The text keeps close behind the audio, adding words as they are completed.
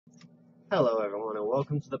Hello, everyone, and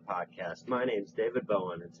welcome to the podcast. My name's David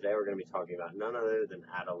Bowen, and today we're going to be talking about none other than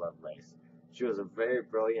Ada Lovelace. She was a very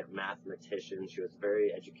brilliant mathematician. She was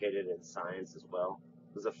very educated in science as well.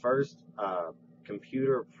 Was the first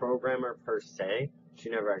computer programmer per se. She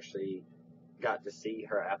never actually got to see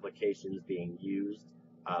her applications being used,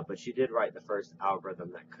 but she did write the first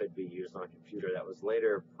algorithm that could be used on a computer that was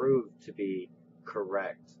later proved to be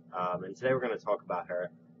correct. And today we're going to talk about her.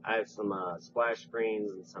 I have some splash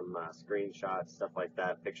screens and some screenshots, stuff like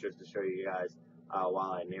that, pictures to show you guys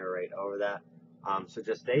while I narrate over that. So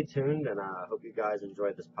just stay tuned, and I hope you guys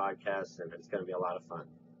enjoyed this podcast, and it's going to be a lot of fun.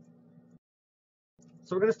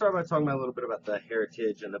 So we're going to start by talking about a little bit about the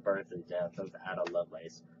heritage and the birth and death of Ada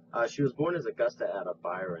Lovelace. She was born as Augusta Ada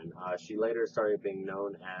Byron. She later started being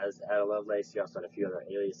known as Ada Lovelace. She also had a few other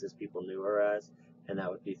aliases people knew her as, and that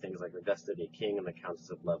would be things like Augusta D. King and the Countess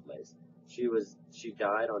of Lovelace. She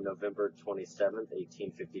died on November 27th,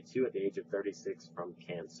 1852, at the age of 36 from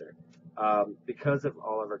cancer. Because of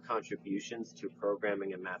all of her contributions to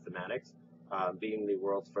programming and mathematics, being the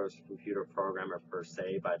world's first computer programmer per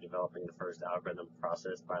se by developing the first algorithm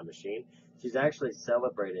processed by a machine, she's actually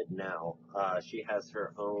celebrated now. She has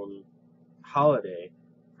her own holiday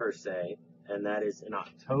per se, and that is in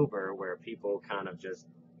October, where people kind of just,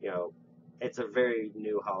 it's a very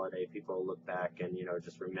new holiday. People look back and,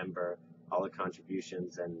 just remember all the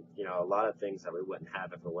contributions and, a lot of things that we wouldn't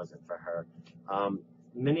have if it wasn't for her.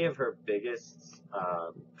 Many of her biggest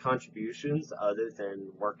contributions, other than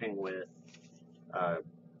working with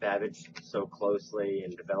Babbage so closely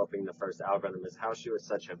and developing the first algorithm, is how she was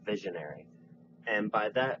such a visionary. And by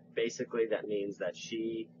that, basically, that means that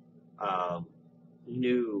she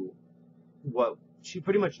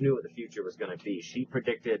pretty much knew what the future was going to be. She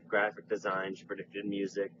predicted graphic design, she predicted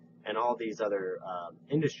music, and all these other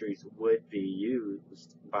industries would be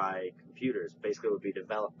used by computers, basically would be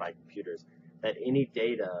developed by computers, that any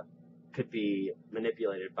data could be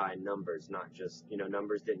manipulated by numbers, not just,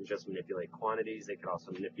 numbers didn't just manipulate quantities, they could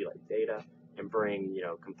also manipulate data and bring,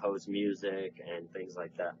 compose music and things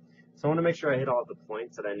like that. So I want to make sure I hit all the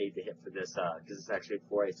points that I need to hit for this, because it's actually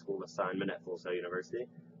for a school assignment at Full Sail University.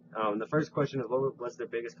 The first question is, what was their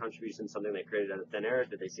biggest contribution, something they created out of thin air?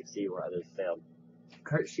 Did they succeed where others failed?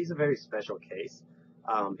 She's a very special case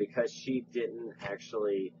because she didn't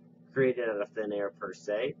actually create it out of thin air per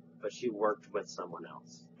se, but she worked with someone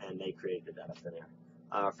else, and they created it out of thin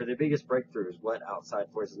air. For their biggest breakthroughs, what outside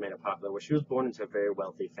forces made it popular? Well, she was born into a very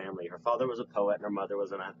wealthy family. Her father was a poet, and her mother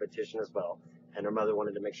was a mathematician as well, and her mother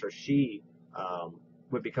wanted to make sure she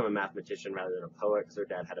would become a mathematician rather than a poet because her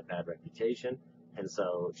dad had a bad reputation. And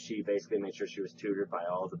so she basically made sure she was tutored by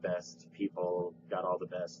all the best people, got all the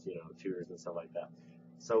best, tutors and stuff like that.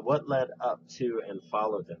 So what led up to and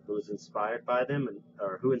followed them? Who was inspired by them,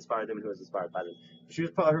 or who inspired them and who was inspired by them?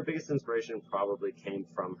 Her biggest inspiration probably came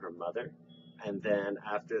from her mother. And then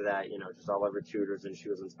after that, just all of her tutors, and she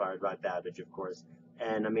was inspired by Babbage, of course.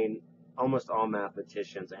 And almost all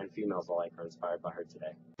mathematicians and females alike are inspired by her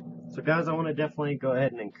today. So guys, I want to definitely go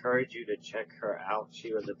ahead and encourage you to check her out.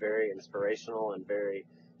 She was a very inspirational and very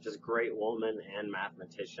just great woman and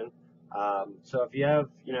mathematician. So if you have,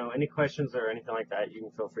 any questions or anything like that, you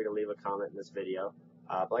can feel free to leave a comment in this video.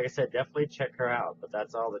 But like I said, definitely check her out. But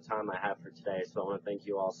that's all the time I have for today. So I want to thank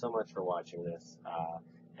you all so much for watching this,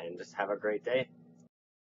 and just have a great day.